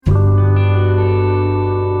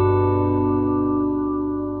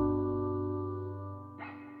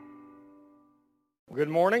Good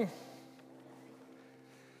morning.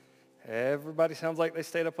 Everybody sounds like they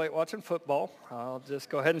stayed up late watching football. I'll just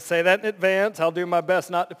go ahead and say that in advance. I'll do my best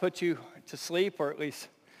not to put you to sleep, or at least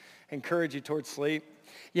encourage you towards sleep.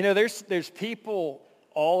 You know, there's people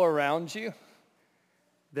all around you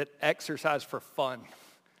that exercise for fun.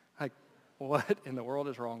 Like, what in the world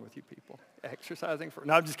is wrong with you people? Exercising for...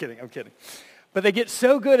 No, I'm just kidding. I'm kidding. But they get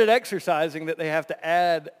so good at exercising that they have to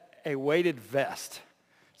add a weighted vest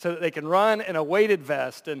so that they can run in a weighted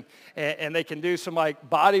vest, and they can do some like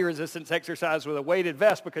body resistance exercise with a weighted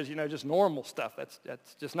vest because, you know, just normal stuff,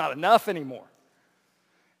 that's just not enough anymore.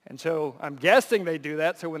 And so I'm guessing they do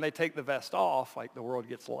that so when they take the vest off, like, the world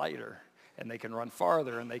gets lighter and they can run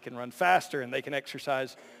farther and they can run faster and they can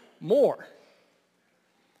exercise more.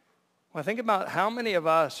 Well, think about how many of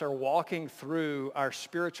us are walking through our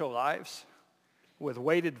spiritual lives with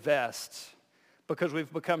weighted vests because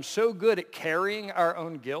we've become so good at carrying our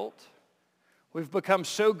own guilt. We've become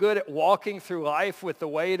so good at walking through life with the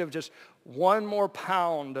weight of just one more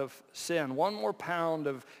pound of sin, one more pound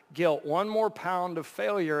of guilt, one more pound of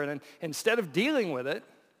failure. And instead of dealing with it,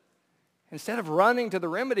 instead of running to the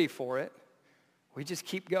remedy for it, we just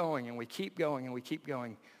keep going and we keep going and we keep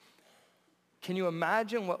going. Can you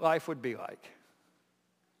imagine what life would be like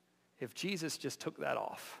if Jesus just took that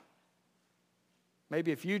off?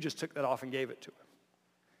 Maybe if you just took that off and gave it to him.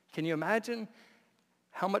 Can you imagine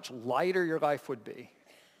how much lighter your life would be?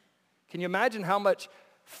 Can you imagine how much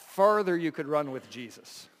farther you could run with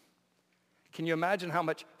Jesus? Can you imagine how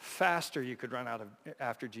much faster you could run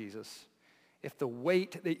after Jesus if the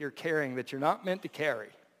weight that you're carrying that you're not meant to carry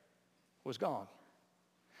was gone?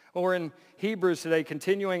 Well, we're in Hebrews today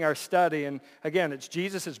continuing our study, and again, it's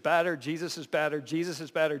Jesus is better, Jesus is better, Jesus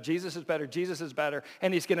is better, Jesus is better, Jesus is better,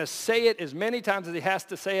 and he's going to say it as many times as he has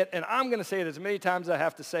to say it, and I'm going to say it as many times as I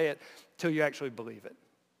have to say it till you actually believe it.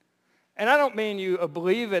 And I don't mean you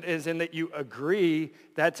believe it as in that you agree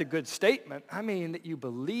that's a good statement. I mean that you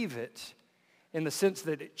believe it in the sense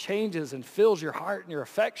that it changes and fills your heart and your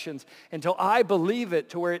affections until I believe it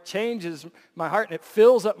to where it changes my heart and it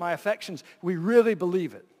fills up my affections. We really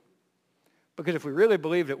believe it. Because if we really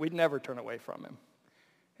believed it, we'd never turn away from him.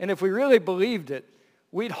 And if we really believed it,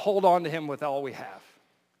 we'd hold on to him with all we have.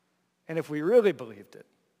 And if we really believed it,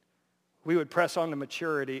 we would press on to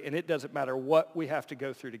maturity, and it doesn't matter what we have to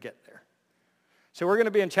go through to get there. So we're going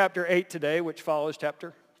to be in chapter 8 today, which follows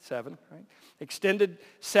chapter 7. Right? Extended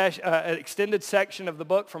section of the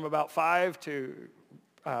book from about 5 to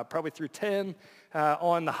probably through 10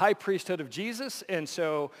 on the high priesthood of Jesus. And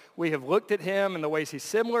so we have looked at him and the ways he's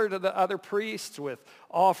similar to the other priests with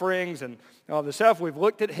offerings and all this stuff. We've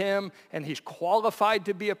looked at him and he's qualified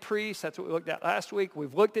to be a priest. That's what we looked at last week.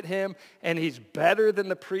 We've looked at him and he's better than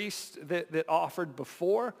the priests that offered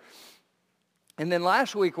before. And then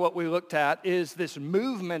last week what we looked at is this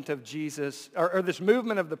movement of Jesus, or this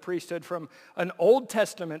movement of the priesthood from an Old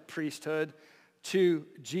Testament priesthood to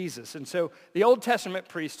Jesus. And so the Old Testament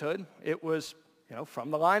priesthood, it was, you know, from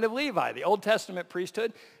the line of Levi. The Old Testament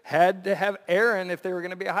priesthood had to have Aaron if they were going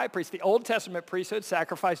to be a high priest. The Old Testament priesthood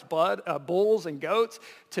sacrificed blood, bulls and goats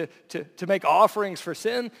to make offerings for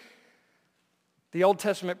sin. The Old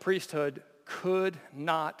Testament priesthood could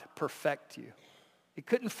not perfect you. It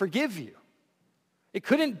couldn't forgive you. It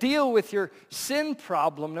couldn't deal with your sin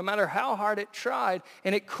problem no matter how hard it tried,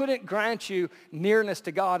 and it couldn't grant you nearness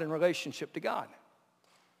to God and relationship to God.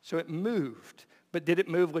 So it moved. But did it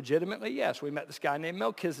move legitimately? Yes. We met this guy named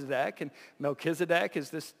Melchizedek, and Melchizedek is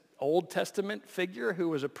this Old Testament figure who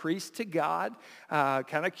was a priest to God,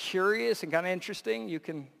 kind of curious and kind of interesting. You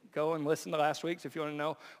can go and listen to last week's if you want to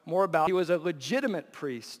know more about it. He was a legitimate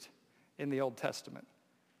priest in the Old Testament.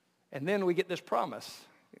 And then we get this promise.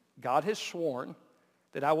 God has sworn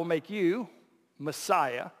that I will make you,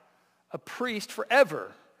 Messiah, a priest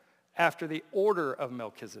forever after the order of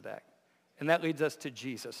Melchizedek. And that leads us to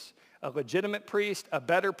Jesus, a legitimate priest, a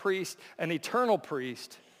better priest, an eternal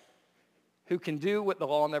priest who can do what the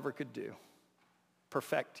law never could do,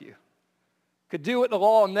 perfect you. Could do what the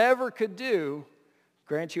law never could do,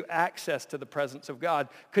 grant you access to the presence of God.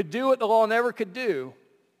 Could do what the law never could do,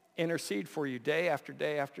 intercede for you day after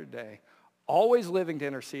day after day. Always living to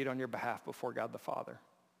intercede on your behalf before God the Father.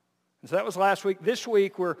 And so that was last week. This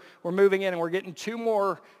week we're moving in and we're getting two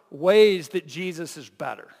more ways that Jesus is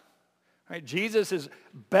better. Right? Jesus is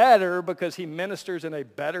better because he ministers in a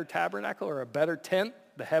better tabernacle or a better tent,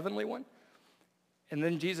 the heavenly one. And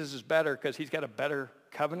then Jesus is better because he's got a better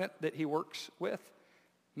covenant that he works with,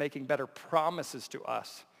 making better promises to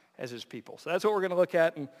us as his people. So that's what we're going to look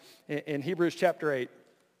at in Hebrews chapter 8.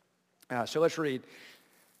 So let's read.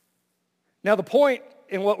 Now the point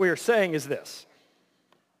in what we are saying is this.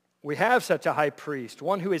 We have such a high priest,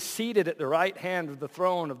 one who is seated at the right hand of the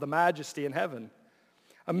throne of the majesty in heaven,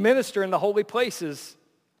 a minister in the holy places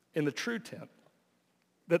in the true tent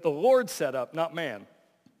that the Lord set up, not man.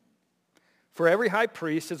 For every high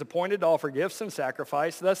priest is appointed to offer gifts and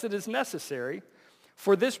sacrifice, thus it is necessary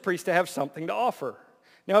for this priest to have something to offer.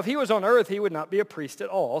 Now, if he was on earth, he would not be a priest at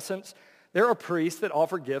all, since there are priests that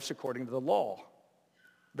offer gifts according to the law.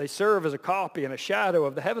 They serve as a copy and a shadow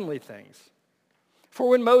of the heavenly things. For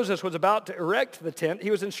when Moses was about to erect the tent,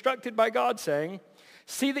 he was instructed by God, saying,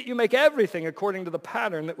 "See that you make everything according to the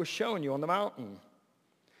pattern that was shown you on the mountain."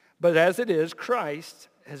 But as it is, Christ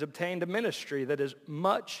has obtained a ministry that is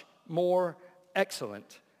much more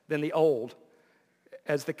excellent than the old,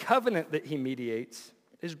 as the covenant that he mediates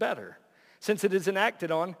is better, since it is enacted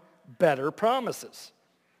on better promises.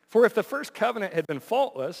 For if the first covenant had been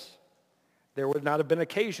faultless, there would not have been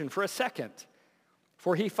occasion for a second.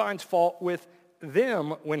 For he finds fault with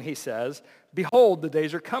them when he says, "Behold, the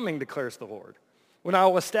days are coming, declares the Lord, when I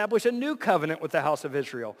will establish a new covenant with the house of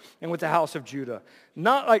Israel and with the house of Judah,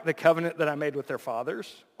 not like the covenant that I made with their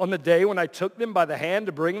fathers on the day when I took them by the hand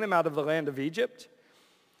to bring them out of the land of Egypt.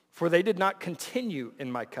 For they did not continue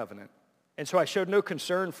in my covenant, and so I showed no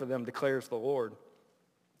concern for them, declares the Lord.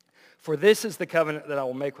 For this is the covenant that I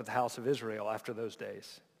will make with the house of Israel after those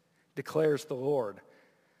days, declares the Lord.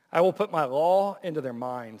 I will put my law into their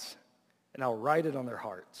minds, and I'll write it on their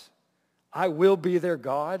hearts. I will be their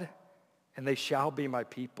God, and they shall be my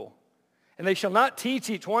people. And they shall not teach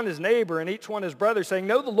each one his neighbor and each one his brother, saying,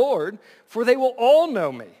 know the Lord, for they will all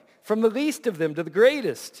know me, from the least of them to the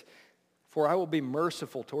greatest. For I will be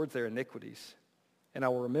merciful towards their iniquities, and I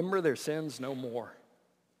will remember their sins no more.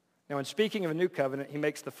 Now, in speaking of a new covenant, he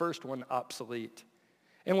makes the first one obsolete.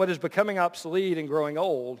 And what is becoming obsolete and growing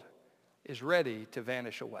old is ready to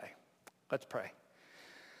vanish away. Let's pray.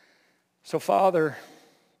 So, Father,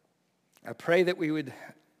 I pray that we would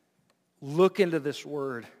look into this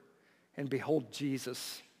word and behold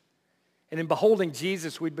Jesus. And in beholding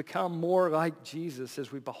Jesus, we'd become more like Jesus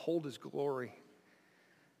as we behold his glory.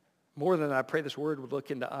 More than that, I pray this word would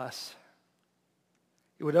look into us.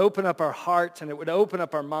 It would open up our hearts and it would open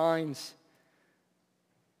up our minds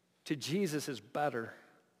to Jesus as better,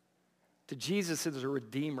 to Jesus as a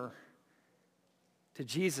redeemer, to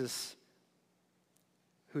Jesus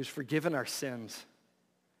who's forgiven our sins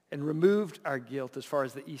and removed our guilt as far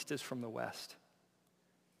as the east is from the west,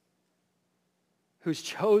 who's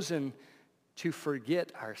chosen to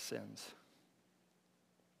forget our sins.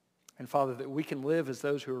 And Father, that we can live as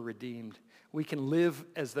those who are redeemed. We can live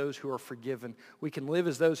as those who are forgiven. We can live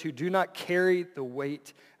as those who do not carry the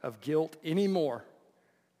weight of guilt anymore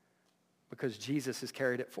because Jesus has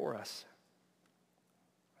carried it for us.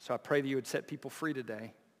 So I pray that you would set people free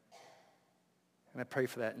today. And I pray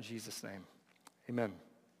for that in Jesus' name. Amen.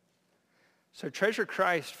 So treasure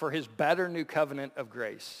Christ for his better new covenant of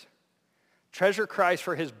grace. Treasure Christ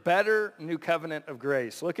for his better new covenant of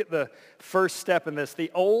grace. Look at the first step in this.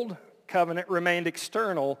 The old covenant remained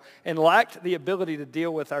external and lacked the ability to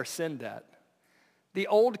deal with our sin debt. The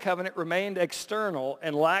old covenant remained external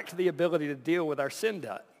and lacked the ability to deal with our sin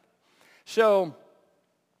debt. So,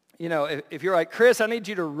 you know, if you're like, Chris, I need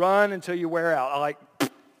you to run until you wear out. I like,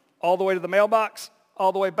 all the way to the mailbox,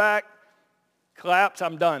 all the way back, collapse,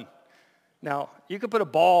 I'm done. Now, you could put a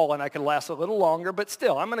ball and I could last a little longer, but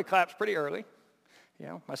still, I'm going to collapse pretty early. You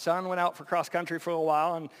know, my son went out for cross country for a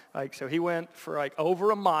while, and so he went for over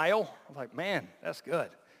a mile. I was like, man, that's good.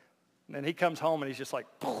 And then he comes home and he's just like,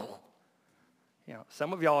 you know,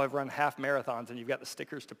 some of y'all have run half marathons and you've got the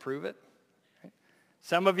stickers to prove it. Right?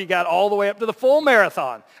 Some of you got all the way up to the full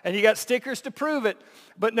marathon and you got stickers to prove it.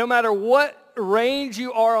 But no matter what range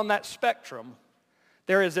you are on that spectrum,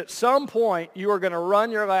 there is at some point you are going to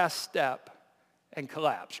run your last step and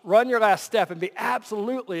collapse. Run your last step and be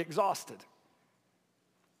absolutely exhausted.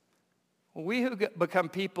 We who become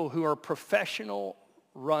people who are professional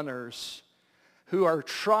runners, who are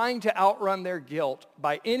trying to outrun their guilt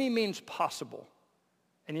by any means possible.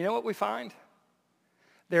 And you know what we find?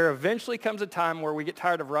 There eventually comes a time where we get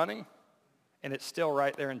tired of running, and it's still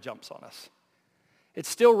right there and jumps on us. It's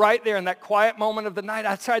still right there in that quiet moment of the night.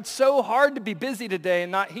 I tried so hard to be busy today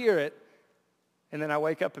and not hear it, and then I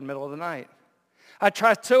wake up in the middle of the night. I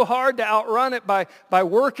tried so hard to outrun it by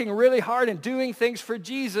working really hard and doing things for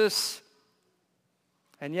Jesus,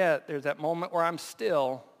 and yet there's that moment where I'm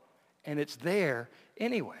still, and it's there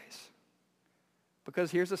anyways.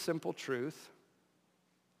 Because here's a simple truth.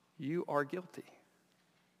 You are guilty.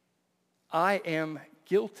 I am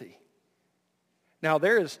guilty. Now,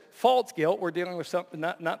 there is false guilt. We're dealing with something,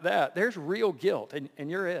 not that. There's real guilt,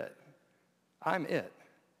 and you're it. I'm it.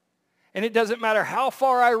 And it doesn't matter how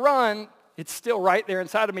far I run, it's still right there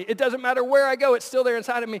inside of me. It doesn't matter where I go, it's still there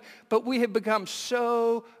inside of me. But we have become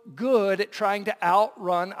so good at trying to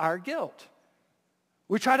outrun our guilt.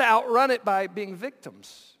 We try to outrun it by being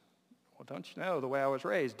victims. Well, don't you know the way I was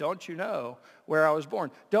raised? Don't you know where I was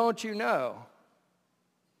born? Don't you know?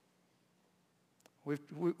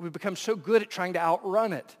 We've become so good at trying to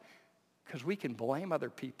outrun it because we can blame other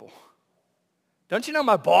people. Don't you know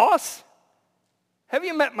my boss? Have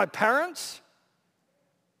you met my parents?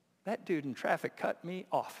 That dude in traffic cut me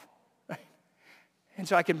off. And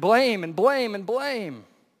so I can blame and blame and blame.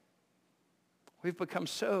 We've become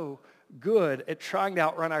so good at trying to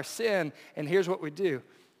outrun our sin. And here's what we do.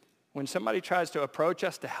 When somebody tries to approach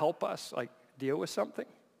us to help us, like deal with something,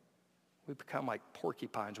 we become like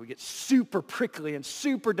porcupines. We get super prickly and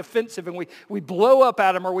super defensive, and we blow up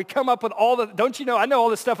at them, or we come up with all the, don't you know, I know all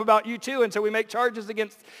this stuff about you too, and so we make charges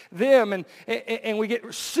against them, and we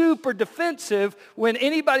get super defensive when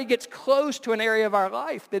anybody gets close to an area of our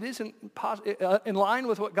life that isn't in line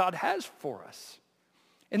with what God has for us.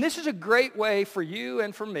 And this is a great way for you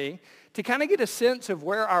and for me to kind of get a sense of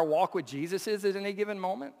where our walk with Jesus is at any given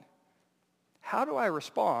moment. How do I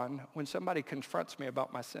respond when somebody confronts me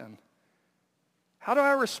about my sin? How do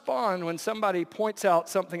I respond when somebody points out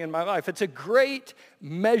something in my life? It's a great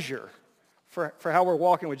measure for how we're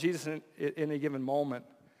walking with Jesus in a given moment.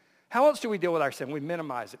 How else do we deal with our sin? We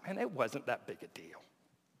minimize it. Man, it wasn't that big a deal.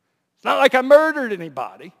 It's not like I murdered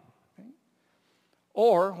anybody.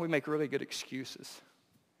 Or we make really good excuses.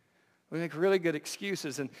 We make really good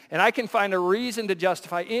excuses. And I can find a reason to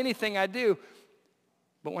justify anything I do.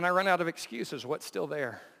 But when I run out of excuses, what's still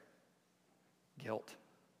there? Guilt.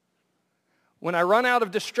 When I run out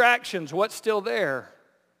of distractions, what's still there?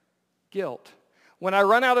 Guilt. When I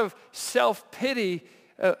run out of self-pity,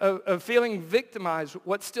 of feeling victimized,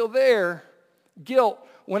 what's still there? Guilt.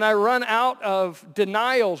 When I run out of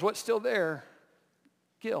denials, what's still there?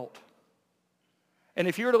 Guilt. And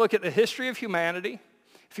if you were to look at the history of humanity,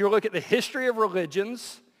 if you were to look at the history of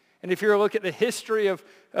religions, and if you were to look at the history of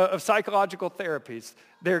psychological therapies,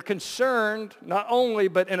 they're concerned, not only,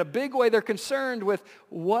 but in a big way, they're concerned with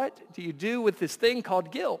what do you do with this thing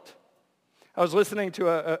called guilt. I was listening to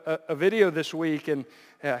a video this week, and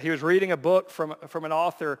he was reading a book from an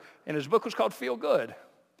author, and his book was called Feel Good. And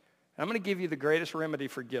I'm going to give you the greatest remedy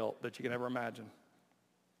for guilt that you can ever imagine.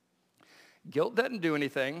 Guilt doesn't do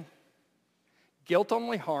anything. Guilt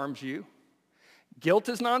only harms you. Guilt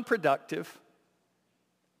is non-productive.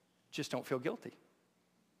 Just don't feel guilty.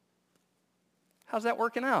 How's that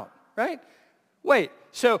working out, right? Wait,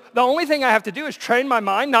 so the only thing I have to do is train my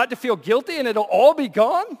mind not to feel guilty and it'll all be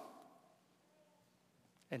gone?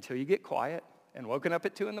 Until you get quiet and woken up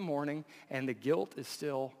at 2 a.m. and the guilt is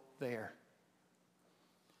still there.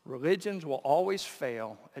 Religions will always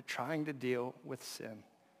fail at trying to deal with sin.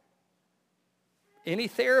 Any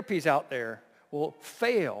therapies out there will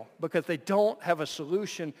fail because they don't have a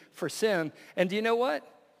solution for sin. And do you know what?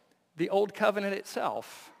 The old covenant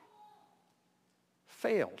itself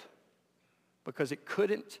failed because it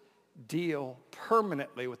couldn't deal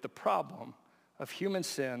permanently with the problem of human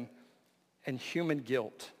sin and human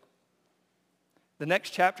guilt. The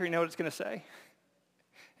next chapter, you know what it's going to say?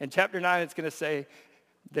 In chapter 9, it's going to say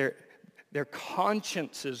their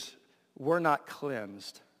consciences were not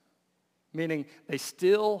cleansed. Meaning they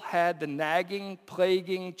still had the nagging,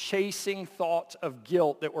 plaguing, chasing thoughts of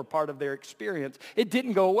guilt that were part of their experience. It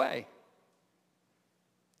didn't go away.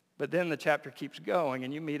 But then the chapter keeps going,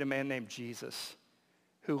 and you meet a man named Jesus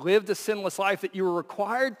who lived a sinless life that you were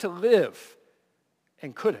required to live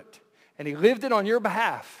and couldn't. And he lived it on your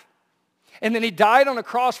behalf. And then he died on a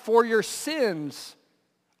cross for your sins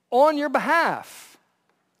on your behalf.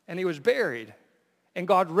 And he was buried. And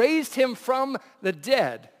God raised him from the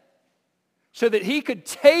dead so that he could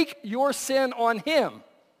take your sin on him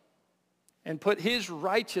and put his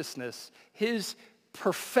righteousness, his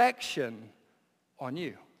perfection on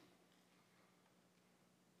you.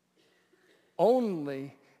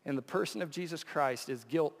 Only in the person of Jesus Christ is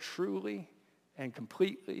guilt truly and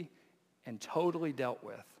completely and totally dealt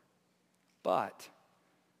with. But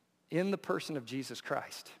in the person of Jesus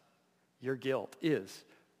Christ, your guilt is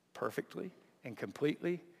perfectly and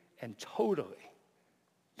completely and totally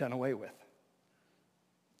done away with.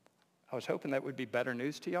 I was hoping that would be better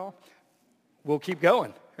news to y'all. We'll keep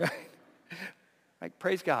going, right? Like,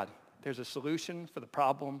 praise God. There's a solution for the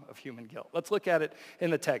problem of human guilt. Let's look at it in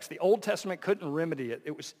the text. The Old Testament couldn't remedy it.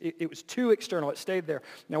 It was too external. It stayed there.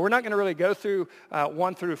 Now, we're not going to really go through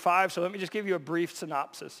 1 through 5, so let me just give you a brief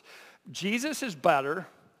synopsis. Jesus is better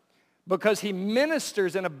because he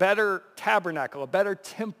ministers in a better tabernacle, a better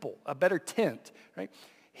temple, a better tent, right?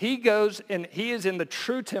 He goes and he is in the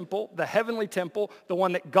true temple, the heavenly temple, the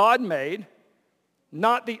one that God made,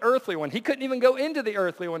 not the earthly one. He couldn't even go into the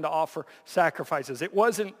earthly one to offer sacrifices.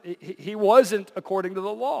 He wasn't according to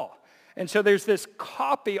the law. And so there's this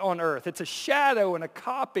copy on earth. It's a shadow and a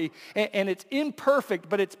copy, and it's imperfect,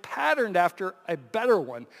 but it's patterned after a better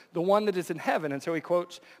one, the one that is in heaven. And so he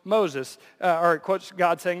quotes Moses, or quotes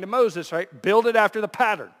God saying to Moses, right, build it after the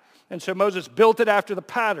pattern. And so Moses built it after the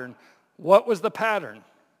pattern. What was the pattern?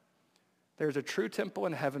 There's a true temple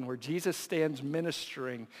in heaven where Jesus stands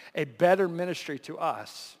ministering a better ministry to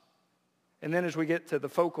us. And then as we get to the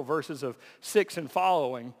focal verses of 6 and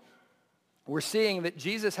following, we're seeing that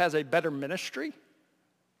Jesus has a better ministry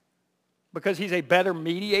because he's a better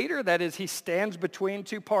mediator. That is, he stands between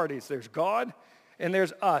two parties. There's God and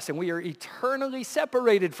there's us, and we are eternally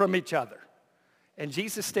separated from each other. And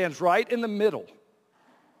Jesus stands right in the middle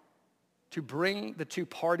to bring the two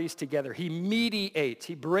parties together. He mediates.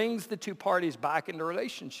 He brings the two parties back into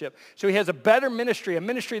relationship. So he has a better ministry, a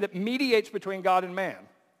ministry that mediates between God and man.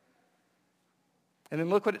 And then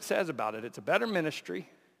look what it says about it. It's a better ministry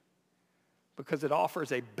because it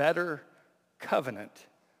offers a better covenant.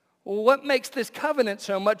 Well, what makes this covenant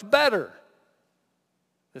so much better?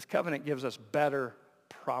 This covenant gives us better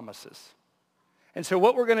promises. And so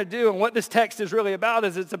what we're going to do, and what this text is really about,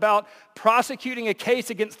 is it's about prosecuting a case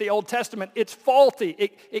against the Old Testament. It's faulty.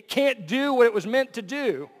 It can't do what it was meant to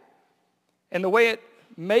do. And the way it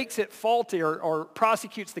makes it faulty or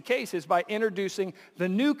prosecutes the case is by introducing the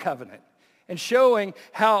new covenant and showing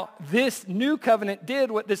how this new covenant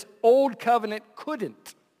did what this old covenant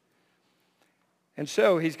couldn't. And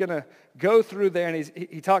so he's going to go through there, and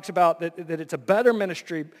he talks about that it's a better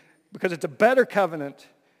ministry because it's a better covenant,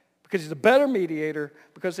 because he's a better mediator,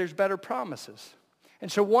 because there's better promises.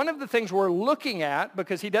 And so one of the things we're looking at,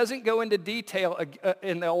 because he doesn't go into detail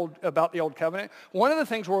about the Old Covenant, one of the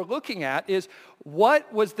things we're looking at is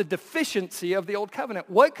what was the deficiency of the Old Covenant?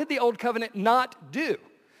 What could the Old Covenant not do?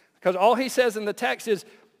 Because all he says in the text is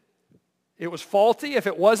it was faulty. If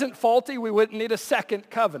it wasn't faulty, we wouldn't need a second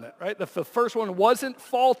covenant, right? If the first one wasn't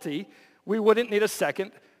faulty, we wouldn't need a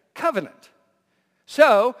second covenant.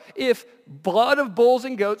 So if blood of bulls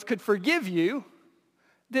and goats could forgive you,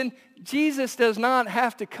 then Jesus does not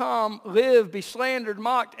have to come, live, be slandered,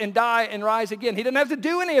 mocked, and die and rise again. He didn't have to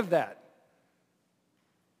do any of that.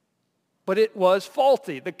 But it was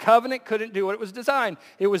faulty. The covenant couldn't do what it was designed.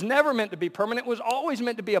 It was never meant to be permanent. It was always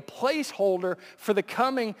meant to be a placeholder for the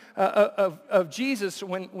coming of Jesus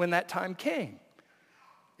when that time came.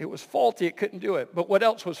 It was faulty. It couldn't do it. But what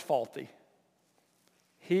else was faulty?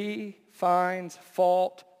 He finds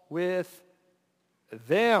fault with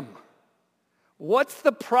them. What's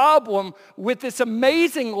the problem with this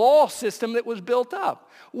amazing law system that was built up?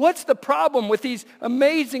 What's the problem with these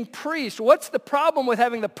amazing priests? What's the problem with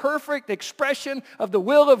having the perfect expression of the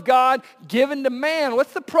will of God given to man?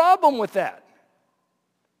 What's the problem with that?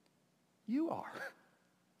 You are.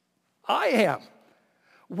 I am.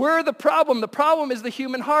 We're the problem. The problem is the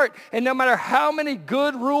human heart. And no matter how many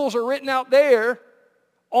good rules are written out there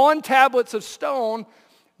on tablets of stone,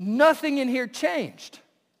 nothing in here changed.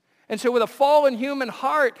 And so with a fallen human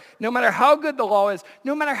heart, no matter how good the law is,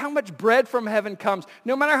 no matter how much bread from heaven comes,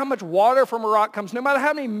 no matter how much water from a rock comes, no matter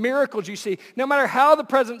how many miracles you see, no matter how the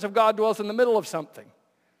presence of God dwells in the middle of something,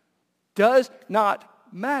 does not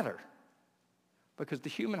matter. Because the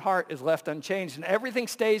human heart is left unchanged and everything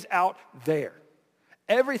stays out there.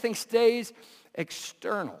 Everything stays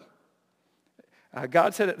external.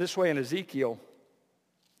 God said it this way in Ezekiel.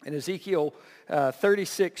 In Ezekiel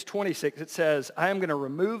 36:26, it says, I am going to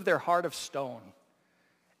remove their heart of stone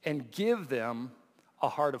and give them a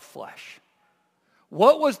heart of flesh.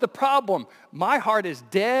 What was the problem? My heart is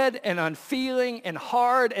dead and unfeeling and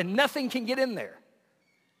hard and nothing can get in there.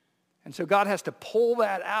 And so God has to pull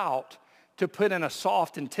that out to put in a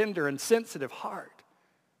soft and tender and sensitive heart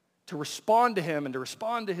to respond to him and to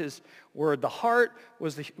respond to his word. The heart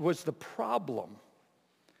was the problem.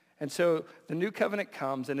 And so the new covenant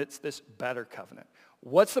comes, and it's this better covenant.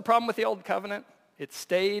 What's the problem with the old covenant? It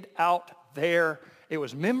stayed out there. It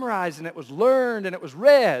was memorized, and it was learned, and it was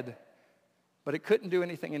read, but it couldn't do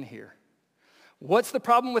anything in here. What's the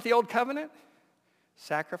problem with the old covenant?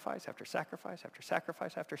 Sacrifice after sacrifice after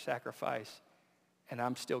sacrifice after sacrifice, and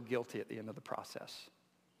I'm still guilty at the end of the process.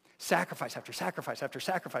 Sacrifice after sacrifice after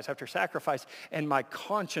sacrifice after sacrifice, and my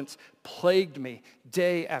conscience plagued me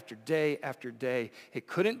day after day after day. It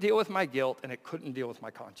couldn't deal with my guilt, and it couldn't deal with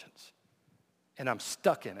my conscience. And I'm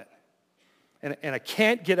stuck in it, and I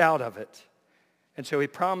can't get out of it. And so he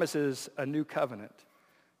promises a new covenant.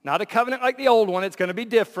 Not a covenant like the old one. It's going to be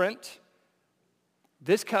different,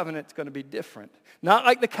 This covenant's going to be different. Not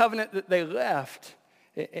like the covenant that they left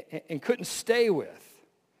and couldn't stay with.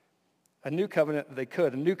 A new covenant that they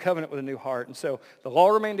could, a new covenant with a new heart. And so the law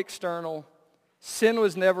remained external. Sin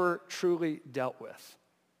was never truly dealt with.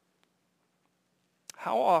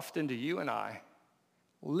 How often do you and I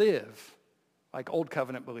live like old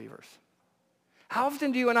covenant believers? How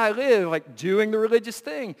often do you and I live like doing the religious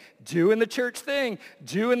thing, doing the church thing,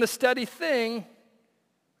 doing the study thing,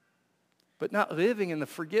 but not living in the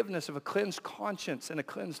forgiveness of a cleansed conscience and a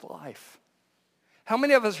cleansed life? How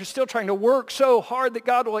many of us are still trying to work so hard that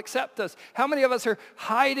God will accept us? How many of us are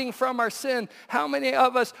hiding from our sin? How many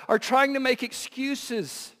of us are trying to make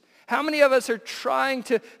excuses? How many of us are trying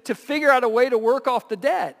to figure out a way to work off the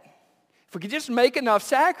debt? If we could just make enough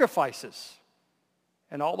sacrifices.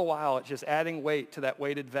 And all the while, it's just adding weight to that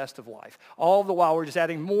weighted vest of life. All the while, we're just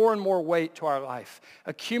adding more and more weight to our life.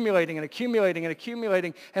 Accumulating and accumulating and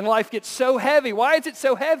accumulating. And life gets so heavy. Why is it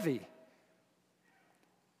so heavy?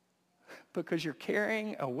 Because you're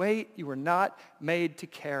carrying a weight you were not made to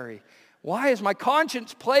carry. Why is my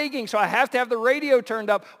conscience plaguing so I have to have the radio turned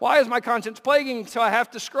up? Why is my conscience plaguing so I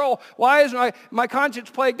have to scroll? Why is my conscience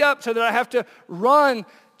plagued up so that I have to run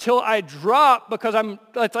till I drop because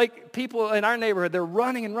it's like people in our neighborhood, they're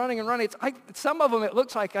running and running and running. It's like some of them, it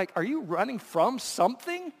looks like, are you running from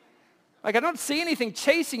something? Like I don't see anything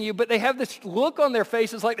chasing you, but they have this look on their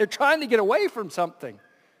faces like they're trying to get away from something.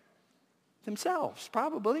 Themselves,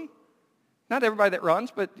 probably. Not everybody that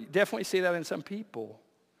runs, but you definitely see that in some people.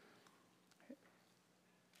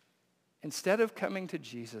 Instead of coming to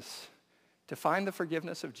Jesus to find the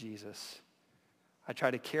forgiveness of Jesus, I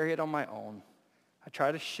try to carry it on my own. I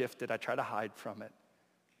try to shift it. I try to hide from it.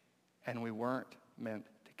 And we weren't meant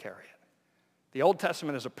to carry it. The Old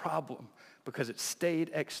Testament is a problem because it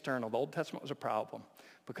stayed external. The Old Testament was a problem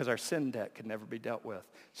because our sin debt could never be dealt with.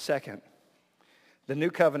 Second, the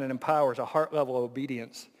new covenant empowers a heart level of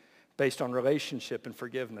obedience based on relationship and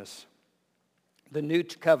forgiveness. The new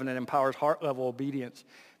covenant empowers heart level obedience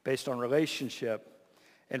based on relationship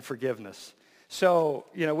and forgiveness. So,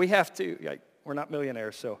 we have to, we're not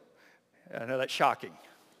millionaires, so I know that's shocking.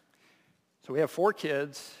 So we have 4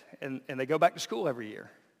 kids, and they go back to school every year.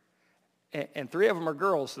 And 3 of them are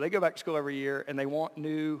girls, so they go back to school every year, and they want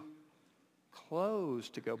new clothes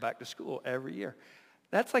to go back to school every year.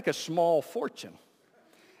 That's like a small fortune.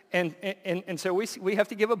 And so we have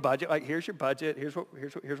to give a budget, like here's your budget, here's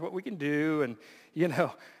what we can do, and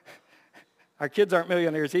our kids aren't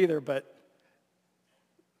millionaires either, but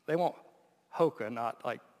they want Hoka, not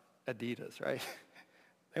like Adidas, right?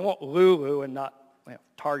 They want Lulu and not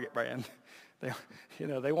Target brand.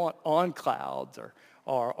 They want On Clouds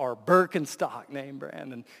or Birkenstock name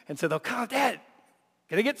brand, and so they'll come, Dad,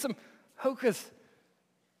 can I get some Hokas?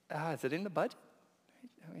 Is it in the budget?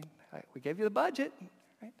 We gave you the budget.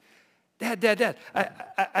 Dad,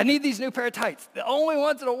 I need these new pair of tights. The only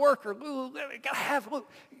ones that'll work are Lulu. Gotta have Lulu.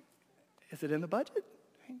 Is it in the budget?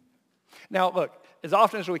 Now, look, as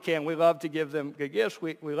often as we can, we love to give them good gifts.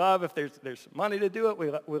 We love if there's money to do it.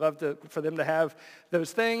 We love for them to have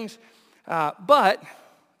those things. But,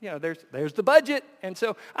 there's the budget. And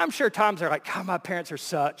so I'm sure times are like, God, my parents are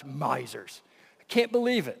such misers. I can't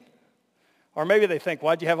believe it. Or maybe they think,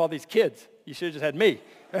 why'd you have all these kids? You should have just had me.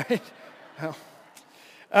 Right?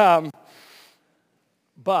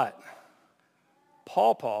 But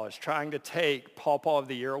Paw is trying to take Paw of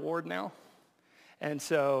the Year award now. And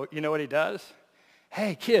so, you know what he does?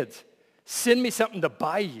 Hey, kids, send me something to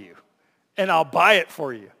buy you, and I'll buy it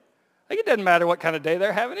for you. Like, it doesn't matter what kind of day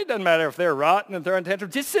they're having. It doesn't matter if they're rotten and throwing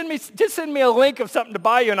tantrums. Just send me a link of something to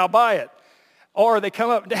buy you, and I'll buy it. Or they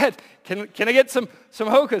come up, Dad, can I get some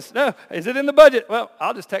Hokas? No, is it in the budget? Well,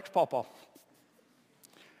 I'll just text Paw.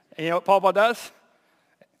 And you know what Paw does?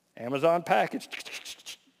 Amazon package.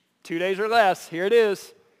 2 days or less. Here it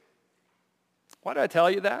is. Why did I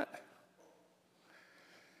tell you that?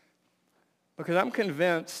 Because I'm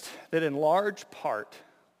convinced that in large part,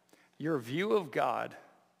 your view of God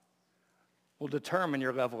will determine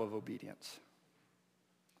your level of obedience.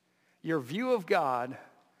 Your view of God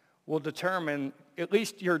will determine at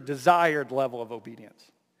least your desired level of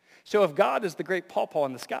obedience. So if God is the great Paw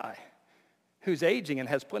in the sky, who's aging and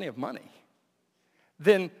has plenty of money,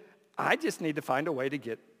 then I just need to find a way to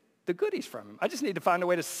get the goodies from him. I just need to find a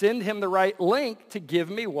way to send him the right link to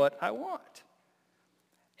give me what I want.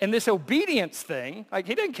 And this obedience thing, like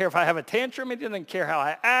he doesn't care if I have a tantrum, he doesn't care how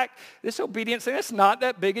I act. This obedience thing, that's not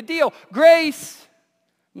that big a deal. Grace.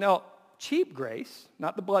 No, cheap grace,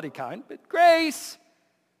 not the bloody kind, but grace.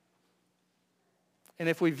 And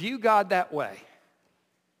if we view God that way,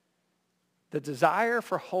 the desire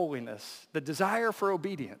for holiness, the desire for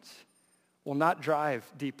obedience will not drive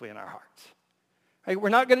deeply in our hearts. Right? We're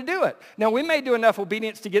not going to do it. Now, we may do enough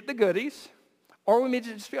obedience to get the goodies, or we may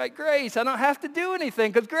just be like, grace, I don't have to do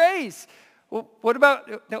anything because grace. Well, what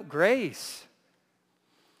about, no, grace?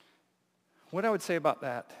 What I would say about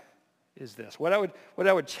that is this. What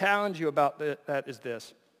I would challenge you about that is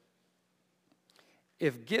this.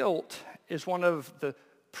 If guilt is one of the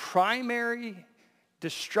primary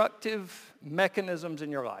destructive mechanisms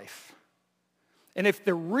in your life, and if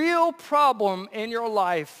the real problem in your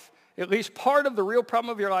life, at least part of the real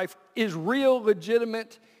problem of your life, is real,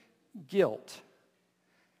 legitimate guilt,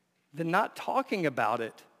 then not talking about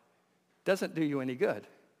it doesn't do you any good.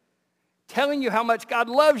 Telling you how much God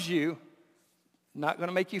loves you, not going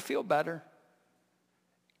to make you feel better.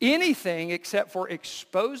 Anything except for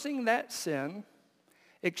exposing that sin,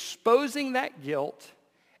 exposing that guilt,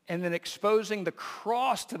 and then exposing the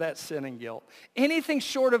cross to that sin and guilt. Anything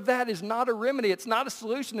short of that is not a remedy. It's not a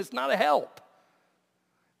solution. It's not a help.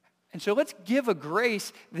 And so let's give a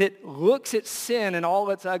grace that looks at sin and all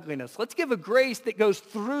its ugliness. Let's give a grace that goes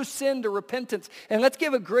through sin to repentance. And let's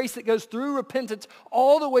give a grace that goes through repentance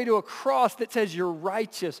all the way to a cross that says you're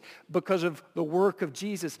righteous because of the work of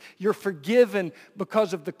Jesus. You're forgiven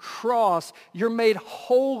because of the cross. You're made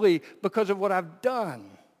holy because of what I've done.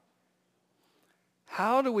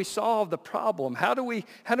 How do we solve the problem? How do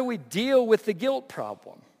we deal with the guilt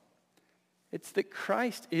problem? It's that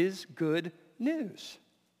Christ is good news.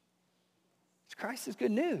 Christ is good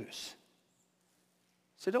news.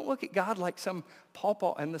 So don't look at God like some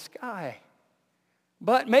pawpaw in the sky.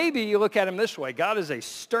 But maybe you look at him this way. God is a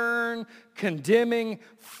stern, condemning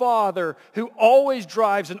father who always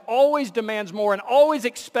drives and always demands more and always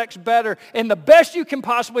expects better. And the best you can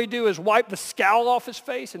possibly do is wipe the scowl off his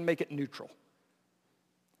face and make it neutral.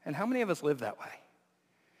 And how many of us live that way?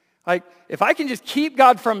 Like, if I can just keep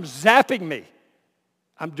God from zapping me,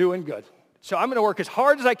 I'm doing good. So I'm going to work as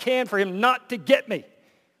hard as I can for him not to get me.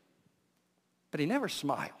 But he never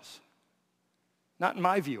smiles. Not in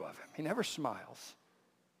my view of him. He never smiles.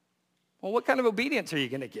 Well, what kind of obedience are you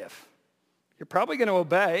going to give? You're probably going to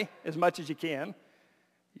obey as much as you can.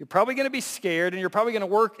 You're probably going to be scared, and you're probably going to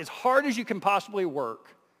work as hard as you can possibly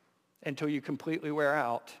work until you completely wear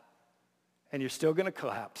out. And you're still going to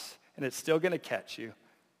collapse, and it's still going to catch you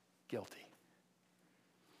guilty.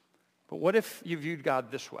 But what if you viewed God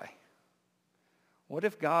this way? What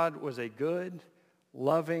if God was a good,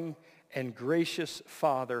 loving, and gracious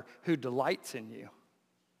Father who delights in you,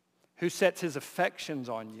 who sets his affections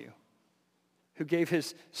on you, who gave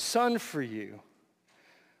his Son for you?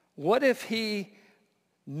 What if he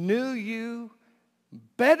knew you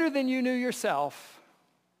better than you knew yourself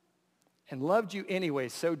and loved you anyway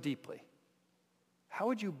so deeply? How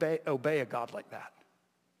would you obey a God like that?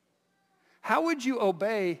 How would you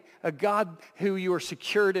obey a God who you are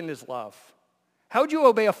secured in his love? How would you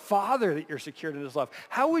obey a father that you're secured in his love?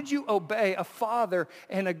 How would you obey a father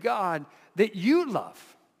and a God that you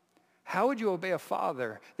love? How would you obey a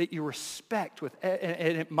father that you respect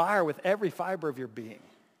and admire with every fiber of your being?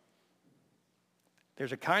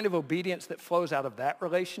 There's a kind of obedience that flows out of that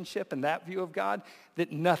relationship and that view of God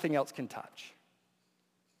that nothing else can touch.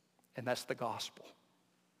 And that's the gospel.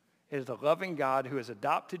 It is the loving God who has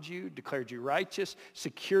adopted you, declared you righteous,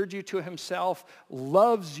 secured you to himself,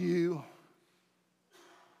 loves you.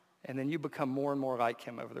 And then you become more and more like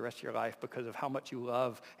him over the rest of your life because of how much you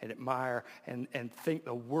love and admire and think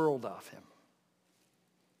the world of him.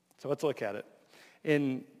 So let's look at it.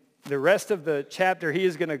 In the rest of the chapter, he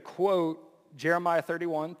is going to quote Jeremiah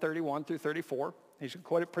 31 through 34. He's going to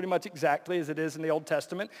quote it pretty much exactly as it is in the Old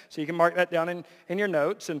Testament. So you can mark that down in your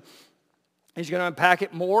notes. And he's going to unpack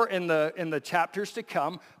it more in the chapters to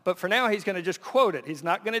come. But for now, he's going to just quote it. He's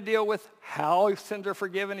not going to deal with how sins are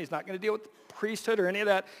forgiven. He's not going to deal with priesthood or any of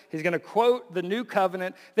that. He's going to quote the new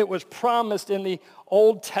covenant that was promised in the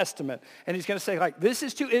Old Testament. And he's going to say, like, this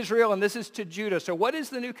is to Israel and this is to Judah. So what is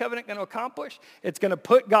the new covenant going to accomplish? It's going to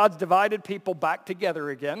put God's divided people back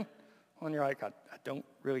together again. Well, and you're like, I don't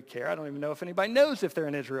really care. I don't even know if anybody knows if they're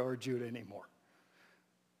in Israel or Judah anymore.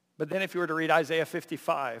 But then if you were to read Isaiah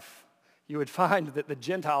 55, you would find that the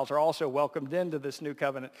Gentiles are also welcomed into this new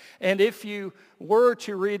covenant. And if you were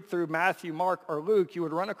to read through Matthew, Mark, or Luke, you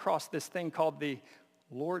would run across this thing called the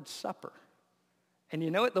Lord's Supper. And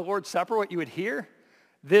you know at the Lord's Supper what you would hear?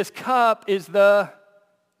 This cup is the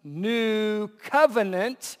new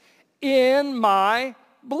covenant in my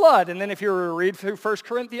blood. And then if you were to read through 1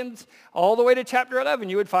 Corinthians all the way to chapter 11,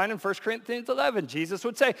 you would find in 1 Corinthians 11, Jesus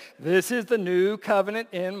would say, this is the new covenant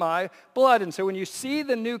in my blood. And so when you see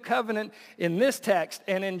the new covenant in this text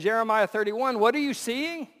and in Jeremiah 31, what are you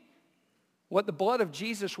seeing? what the blood of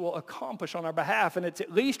Jesus will accomplish on our behalf. And it's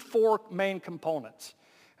at least 4 main components.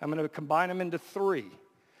 I'm going to combine them into 3.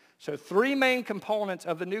 So 3 main components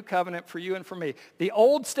of the new covenant for you and for me. The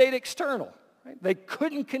old state external. Right? They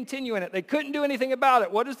couldn't continue in it. They couldn't do anything about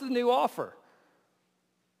it. What is the new offer?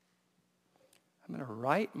 I'm going to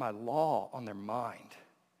write my law on their mind.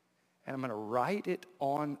 And I'm going to write it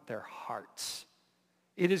on their hearts.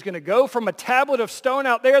 It is going to go from a tablet of stone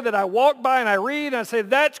out there that I walk by and I read and I say,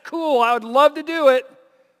 that's cool, I would love to do it,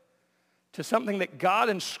 to something that God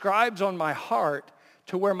inscribes on my heart,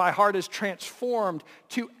 to where my heart is transformed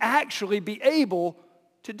to actually be able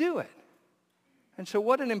to do it. And so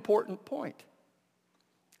what an important point.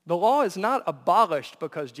 The law is not abolished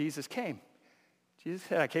because Jesus came. Jesus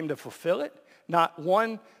said, I came to fulfill it. Not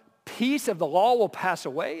one piece of the law will pass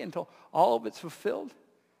away until all of it's fulfilled.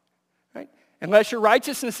 Right? Unless your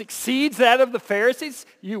righteousness exceeds that of the Pharisees,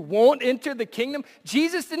 you won't enter the kingdom.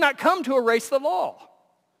 Jesus did not come to erase the law.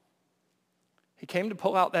 He came to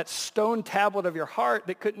pull out that stone tablet of your heart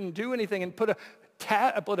that couldn't do anything and put a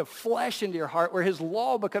tablet of flesh into your heart where his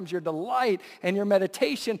law becomes your delight and your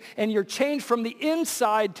meditation, and you're changed from the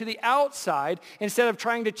inside to the outside instead of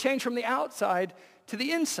trying to change from the outside to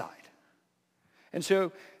the inside. And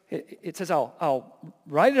so it says, I'll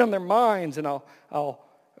write it on their minds and I'll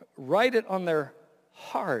write it on their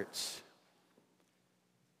hearts.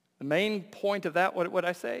 The main point of that, what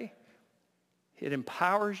I say? It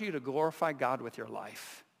empowers you to glorify God with your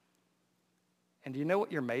life. And do you know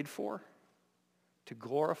what you're made for? To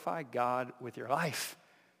glorify God with your life.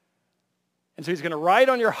 And so he's going to write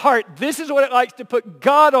on your heart, this is what it likes to put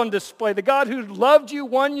God on display. The God who loved you,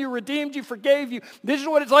 won you, redeemed you, forgave you. This is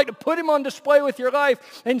what it's like to put him on display with your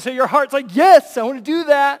life. And so your heart's like, yes, I want to do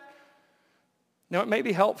that. Now, it may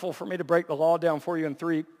be helpful for me to break the law down for you in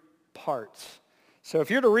 3 parts. So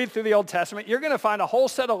if you're to read through the Old Testament, you're going to find a whole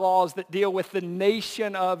set of laws that deal with the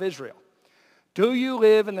nation of Israel. Do you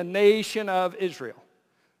live in the nation of Israel?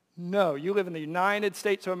 No, you live in the United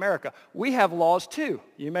States of America. We have laws too.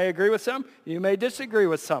 You may agree with some, you may disagree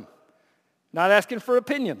with some. Not asking for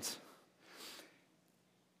opinions.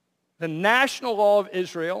 The national law of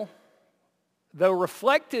Israel, though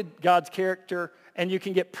reflected God's character and you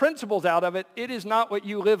can get principles out of it, it is not what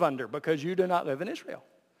you live under because you do not live in Israel.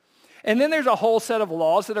 And then there's a whole set of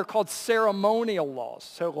laws that are called ceremonial laws.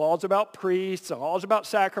 So laws about priests and laws about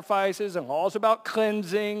sacrifices and laws about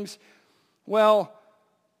cleansings. Well,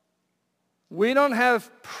 we don't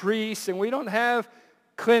have priests and we don't have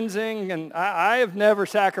cleansing, and I have never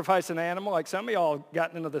sacrificed an animal like some of y'all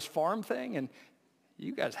gotten into this farm thing, and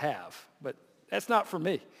you guys have, but that's not for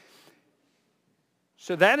me.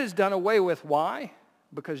 So that is done away with. Why?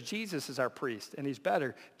 Because Jesus is our priest and he's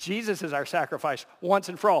better. Jesus is our sacrifice once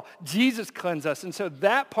and for all. Jesus cleansed us, and so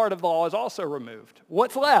that part of the law is also removed.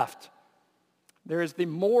 What's left? There is the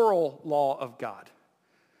moral law of God.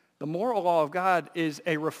 The moral law of God is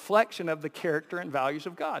a reflection of the character and values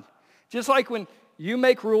of God. Just like when you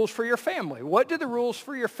make rules for your family. What do the rules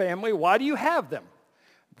for your family? Why do you have them?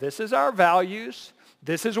 This is our values.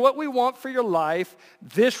 This is what we want for your life.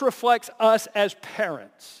 This reflects us as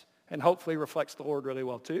parents. And hopefully reflects the Lord really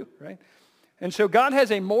well too, right? And so God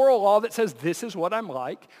has a moral law that says this is what I'm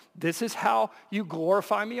like. This is how you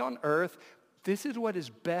glorify me on earth. This is what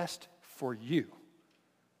is best for you.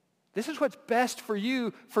 This is what's best for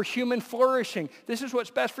you for human flourishing. This is what's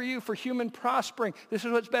best for you for human prospering. This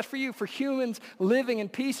is what's best for you for humans living in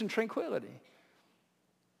peace and tranquility.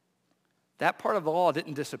 That part of the law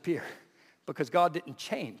didn't disappear because God didn't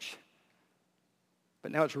change.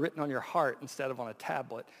 But now it's written on your heart instead of on a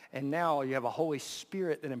tablet. And now you have a Holy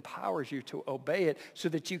Spirit that empowers you to obey it so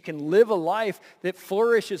that you can live a life that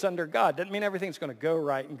flourishes under God. Doesn't mean everything's going to go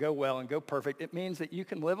right and go well and go perfect. It means that you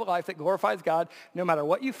can live a life that glorifies God no matter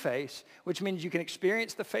what you face, which means you can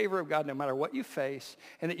experience the favor of God no matter what you face,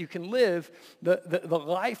 and that you can live the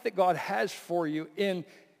life that God has for you in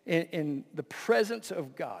the presence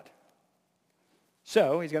of God.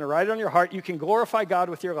 So he's going to write it on your heart. You can glorify God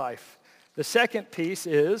with your life. The second piece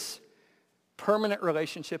is permanent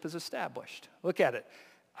relationship is established. Look at it.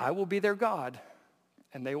 I will be their God,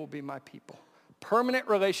 and they will be my people. Permanent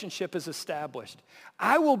relationship is established.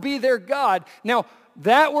 I will be their God. Now,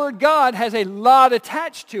 that word God has a lot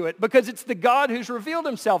attached to it because it's the God who's revealed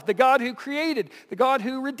himself, the God who created, the God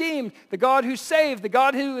who redeemed, the God who saved, the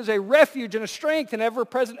God who is a refuge and a strength and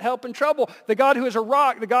ever-present help in trouble, the God who is a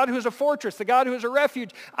rock, the God who is a fortress, the God who is a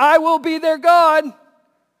refuge. I will be their God.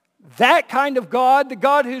 That kind of God, the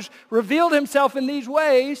God who's revealed himself in these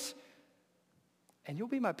ways, and you'll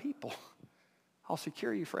be my people. I'll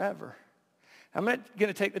secure you forever. I'm not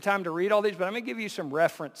going to take the time to read all these, but I'm going to give you some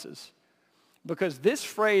references. Because this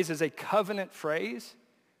phrase is a covenant phrase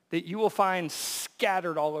that you will find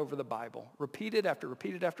scattered all over the Bible. Repeated after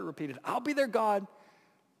repeated after repeated. I'll be their God.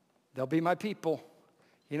 They'll be my people.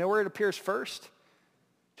 You know where it appears first?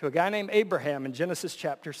 To a guy named Abraham in Genesis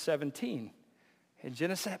chapter 17. In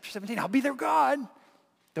Genesis chapter 17, I'll be their God.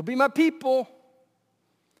 They'll be my people.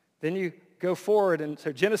 Then you go forward, and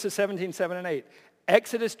so Genesis 17, 7 and 8.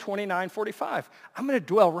 Exodus 29, 45. I'm going to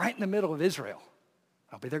dwell right in the middle of Israel.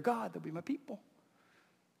 I'll be their God. They'll be my people.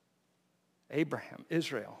 Abraham,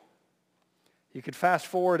 Israel. You could fast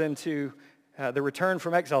forward into the return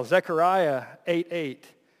from exile. Zechariah 8, 8.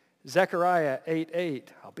 Zechariah 8,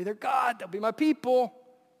 8. I'll be their God. They'll be my people.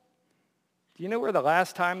 Do you know where the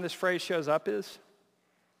last time this phrase shows up is?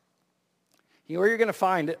 You know where you're going to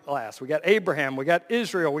find it last? We got Abraham, we got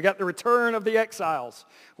Israel, we got the return of the exiles.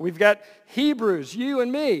 We've got Hebrews, you and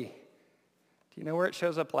me. Do you know where it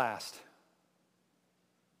shows up last?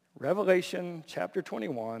 Revelation chapter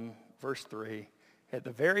 21, verse 3, at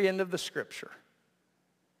the very end of the scripture.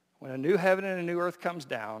 When a new heaven and a new earth comes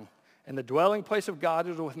down, and the dwelling place of God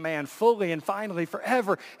is with man fully and finally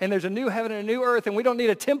forever, and there's a new heaven and a new earth, and we don't need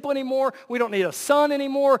a temple anymore, we don't need a sun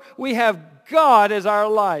anymore, we have God as our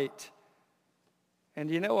light. And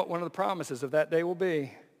you know what one of the promises of that day will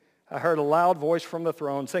be? I heard a loud voice from the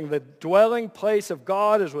throne saying, the dwelling place of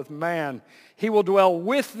God is with man. He will dwell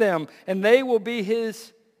with them, and they will be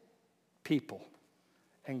his people.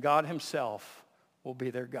 And God himself will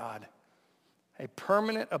be their God. A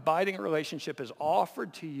permanent, abiding relationship is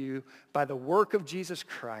offered to you by the work of Jesus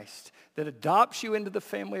Christ that adopts you into the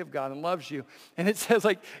family of God and loves you. And it says,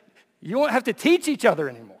 like, you won't have to teach each other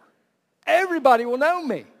anymore. Everybody will know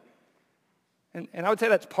me. And I would say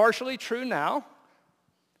that's partially true now.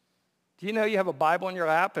 Do you know you have a Bible in your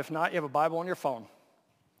lap? If not, you have a Bible on your phone.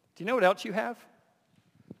 Do you know what else you have?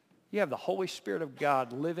 You have the Holy Spirit of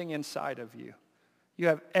God living inside of you. You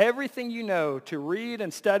have everything you know to read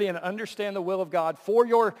and study and understand the will of God for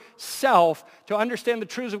yourself, to understand the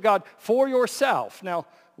truths of God for yourself. Now,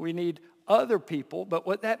 we need other people, but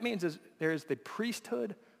what that means is there is the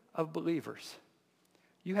priesthood of believers.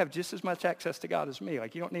 You have just as much access to God as me.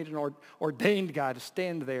 Like, you don't need an ordained guy to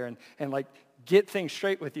stand there and like get things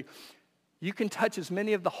straight with you. You can touch as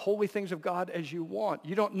many of the holy things of God as you want.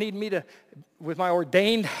 You don't need me to, with my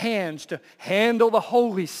ordained hands, to handle the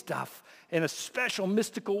holy stuff in a special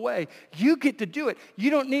mystical way. You get to do it.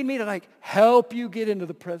 You don't need me to like help you get into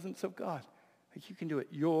the presence of God. Like, you can do it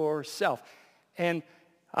yourself. And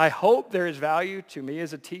I hope there is value to me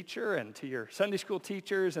as a teacher and to your Sunday school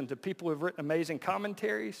teachers and to people who have written amazing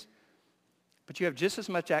commentaries. But you have just as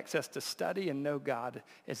much access to study and know God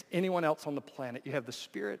as anyone else on the planet. You have the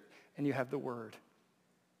Spirit and you have the Word.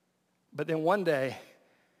 But then one day,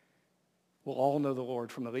 we'll all know the Lord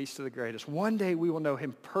from the least to the greatest. One day we will know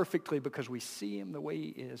him perfectly because we see him the way he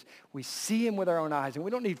is. We see him with our own eyes, and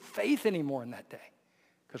we don't need faith anymore in that day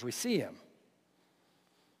because we see him.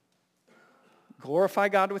 Glorify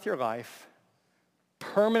God with your life,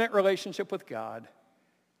 permanent relationship with God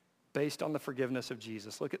based on the forgiveness of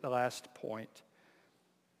Jesus. Look at the last point.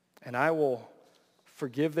 And I will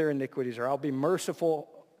forgive their iniquities, or I'll be merciful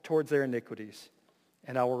towards their iniquities,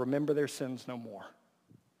 and I will remember their sins no more.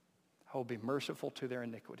 I will be merciful to their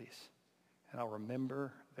iniquities, and I'll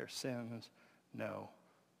remember their sins no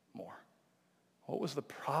more. What was the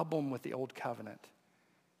problem with the old covenant?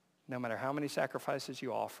 No matter how many sacrifices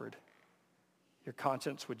you offered, your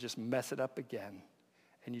conscience would just mess it up again,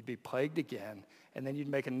 and you'd be plagued again, and then you'd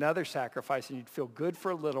make another sacrifice, and you'd feel good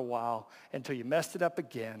for a little while until you messed it up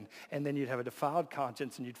again, and then you'd have a defiled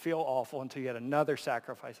conscience, and you'd feel awful until you had another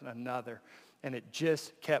sacrifice and another, and it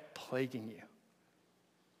just kept plaguing you.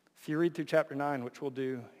 If you read through chapter 9, which we'll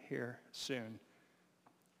do here soon,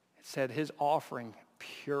 it said his offering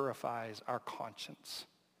purifies our conscience.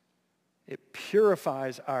 It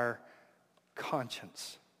purifies our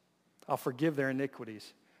conscience. I'll forgive their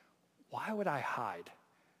iniquities. Why would I hide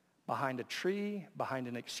behind a tree, behind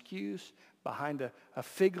an excuse, behind a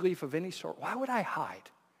fig leaf of any sort? Why would I hide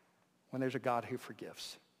when there's a God who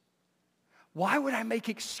forgives? Why would I make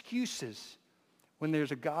excuses when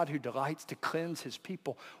there's a God who delights to cleanse his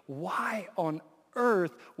people? Why on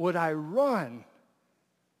earth would I run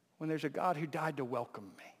when there's a God who died to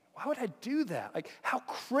welcome me? Why would I do that? Like, how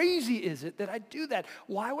crazy is it that I do that?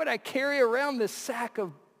 Why would I carry around this sack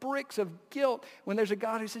of bricks of guilt when there's a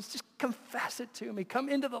God who says, just confess it to me. Come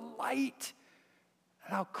into the light,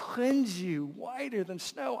 and I'll cleanse you whiter than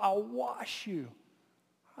snow. I'll wash you.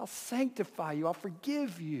 I'll sanctify you. I'll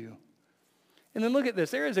forgive you. And then look at this.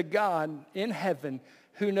 There is a God in heaven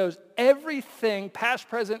who knows everything, past,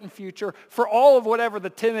 present, and future, for all of whatever the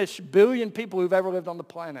 10-ish billion people who've ever lived on the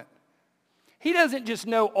planet. He doesn't just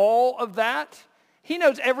know all of that. He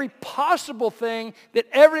knows every possible thing that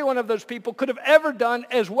every one of those people could have ever done,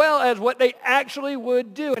 as well as what they actually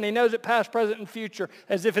would do. And he knows it past, present, and future,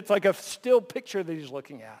 as if it's like a still picture that he's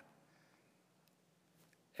looking at.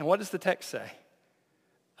 And what does the text say?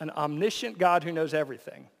 An omniscient God who knows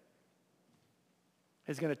everything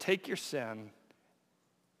is going to take your sin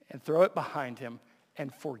and throw it behind him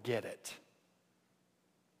and forget it.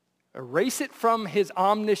 Erase it from his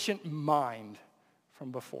omniscient mind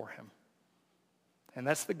from before him. And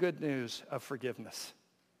that's the good news of forgiveness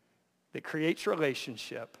that creates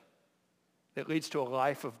relationship that leads to a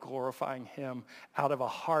life of glorifying him out of a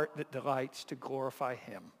heart that delights to glorify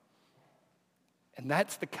him. And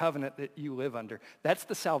that's the covenant that you live under. That's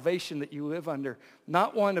the salvation that you live under.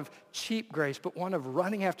 Not one of cheap grace, but one of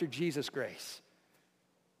running after Jesus' grace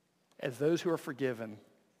as those who are forgiven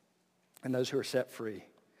and those who are set free.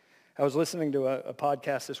 I was listening to a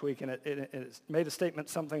podcast this week, and it made a statement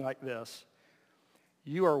something like this.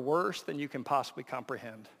 You are worse than you can possibly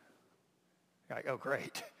comprehend. You're like, oh,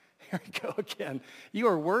 great. Here we go again. You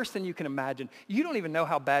are worse than you can imagine. You don't even know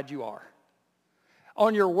how bad you are.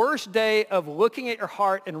 On your worst day of looking at your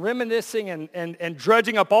heart and reminiscing and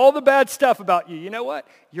drudging up all the bad stuff about you, you know what?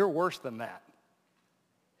 You're worse than that.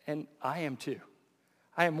 And I am too.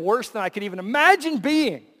 I am worse than I could even imagine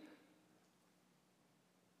being.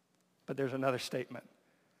 But there's another statement.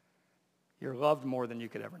 You're loved more than you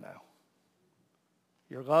could ever know.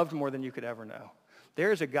 You're loved more than you could ever know.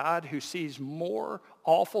 There is a God who sees more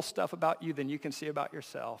awful stuff about you than you can see about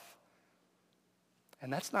yourself.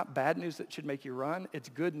 And that's not bad news that should make you run. It's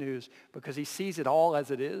good news because he sees it all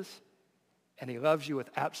as it is, and he loves you with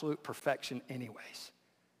absolute perfection anyways.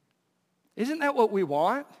 Isn't that what we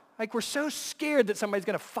want? Like, we're so scared that somebody's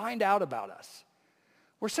going to find out about us.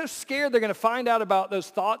 We're so scared they're going to find out about those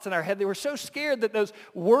thoughts in our head. We're so scared that those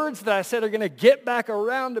words that I said are going to get back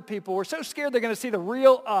around to people. We're so scared they're going to see the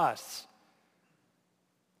real us.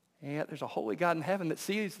 And yet there's a holy God in heaven that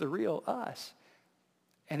sees the real us.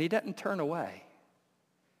 And he doesn't turn away.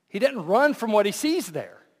 He doesn't run from what he sees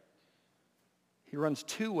there. He runs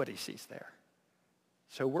to what he sees there.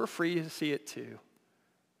 So we're free to see it too.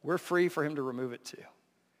 We're free for him to remove it too.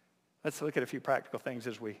 Let's look at a few practical things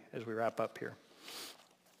as we wrap up here.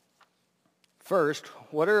 First,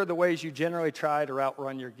 what are the ways you generally try to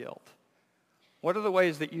outrun your guilt? What are the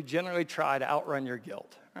ways that you generally try to outrun your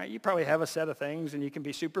guilt? Right? You probably have a set of things, and you can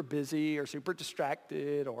be super busy or super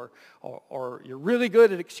distracted or you're really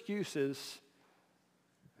good at excuses.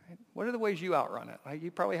 Right? What are the ways you outrun it? Right?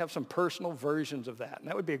 You probably have some personal versions of that, and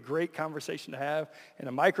that would be a great conversation to have in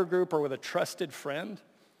a microgroup or with a trusted friend.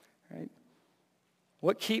 Right?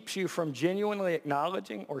 What keeps you from genuinely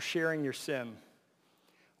acknowledging or sharing your sin?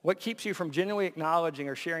 What keeps you from genuinely acknowledging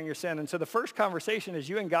or sharing your sin? And so the first conversation is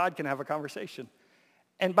you and God can have a conversation.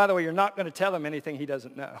 And by the way, you're not going to tell him anything he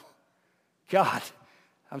doesn't know. God,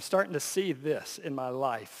 I'm starting to see this in my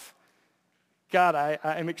life. God,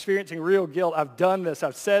 I'm experiencing real guilt. I've done this.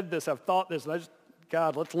 I've said this. I've thought this.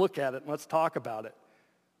 God, let's look at it and let's talk about it.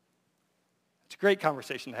 It's a great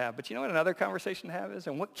conversation to have. But you know what another conversation to have is?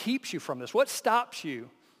 And what keeps you from this? What stops you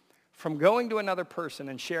from going to another person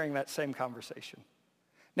and sharing that same conversation?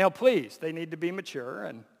 Now, please, they need to be mature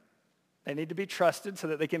and they need to be trusted so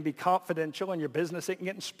that they can be confidential and your business isn't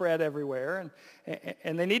getting spread everywhere.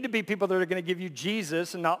 And they need to be people that are going to give you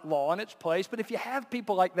Jesus and not law in its place. But if you have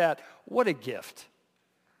people like that, what a gift.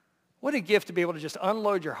 What a gift to be able to just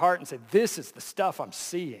unload your heart and say, this is the stuff I'm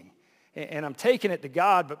seeing. And I'm taking it to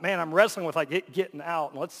God, but man, I'm wrestling with like it getting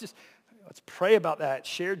out. And let's pray about that.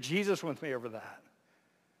 Share Jesus with me over that.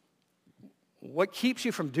 What keeps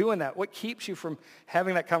you from doing that? What keeps you from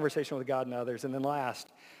having that conversation with God and others? And then last,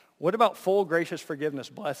 what about full gracious forgiveness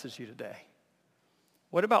blesses you today?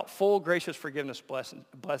 What about full gracious forgiveness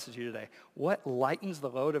blesses you today? What lightens the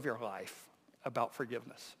load of your life about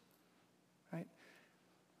forgiveness? Right?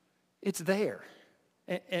 It's there.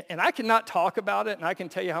 And I cannot talk about it, and I can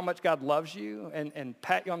tell you how much God loves you and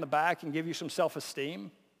pat you on the back and give you some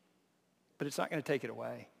self-esteem, but it's not going to take it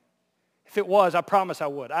away. If it was, I promise I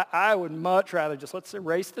would. I would much rather just let's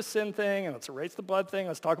erase the sin thing and let's erase the blood thing.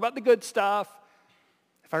 Let's talk about the good stuff.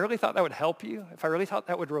 If I really thought that would help you, if I really thought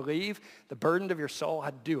that would relieve the burden of your soul,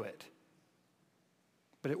 I'd do it.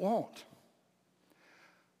 But it won't.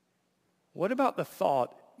 What about the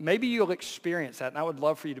thought, maybe you'll experience that, and I would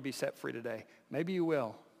love for you to be set free today. Maybe you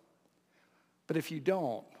will. But if you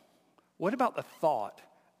don't, what about the thought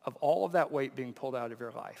of all of that weight being pulled out of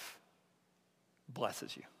your life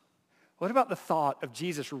blesses you? What about the thought of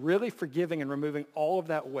Jesus really forgiving and removing all of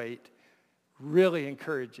that weight really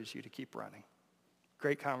encourages you to keep running?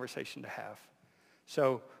 Great conversation to have.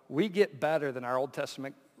 So we get better than our Old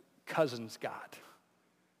Testament cousins got.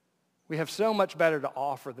 We have so much better to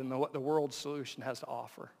offer than what the world's solution has to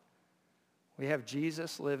offer. We have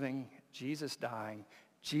Jesus living, Jesus dying,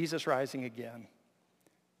 Jesus rising again,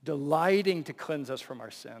 delighting to cleanse us from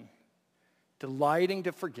our sin, delighting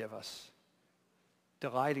to forgive us,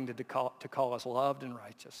 delighting to call us loved and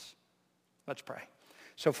righteous. Let's pray.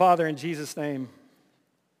 So, Father, in Jesus' name,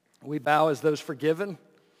 we bow as those forgiven,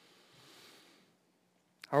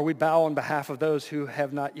 or we bow on behalf of those who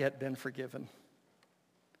have not yet been forgiven.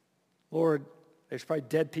 Lord, there's probably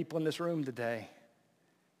dead people in this room today.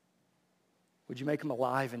 Would you make them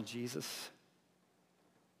alive in Jesus?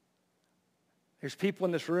 There's people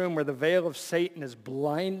in this room where the veil of Satan is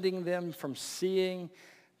blinding them from seeing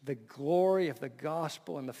the glory of the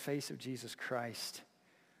gospel in the face of Jesus Christ.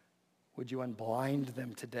 Would you unblind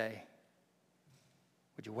them today?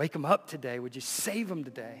 Would you wake them up today? Would you save them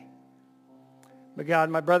today? But God,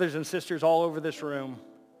 my brothers and sisters all over this room,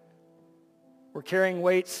 we're carrying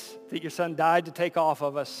weights that your son died to take off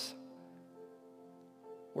of us.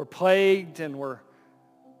 We're plagued and we're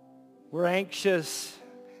anxious.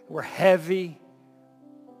 We're heavy.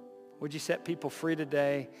 Would you set people free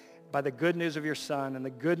today by the good news of your son and the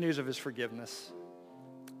good news of his forgiveness?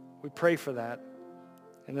 We pray for that.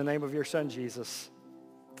 In the name of your son, Jesus.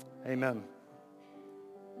 Amen.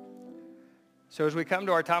 So as we come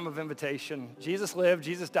to our time of invitation, Jesus lived,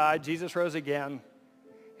 Jesus died, Jesus rose again.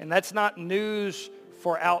 And that's not news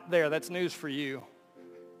for out there. That's news for you.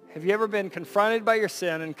 Have you ever been confronted by your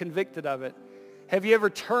sin and convicted of it? Have you ever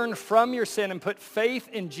turned from your sin and put faith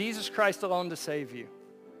in Jesus Christ alone to save you?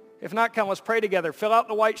 If not, come, let's pray together. Fill out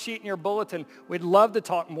the white sheet in your bulletin. We'd love to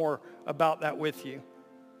talk more about that with you.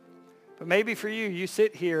 But maybe for you, you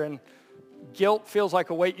sit here and guilt feels like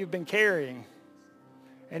a weight you've been carrying.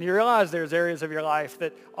 And you realize there's areas of your life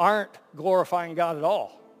that aren't glorifying God at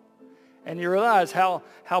all. And you realize how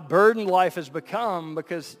burdened life has become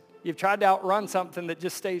because you've tried to outrun something that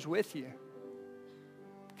just stays with you.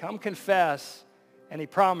 Come confess, and he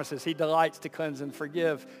promises he delights to cleanse and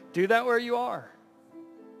forgive. Do that where you are.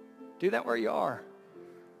 Do that where you are.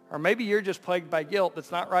 Or maybe you're just plagued by guilt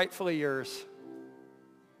that's not rightfully yours.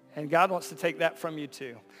 And God wants to take that from you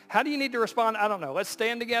too. How do you need to respond? I don't know. Let's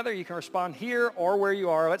stand together. You can respond here or where you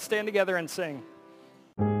are. Let's stand together and sing.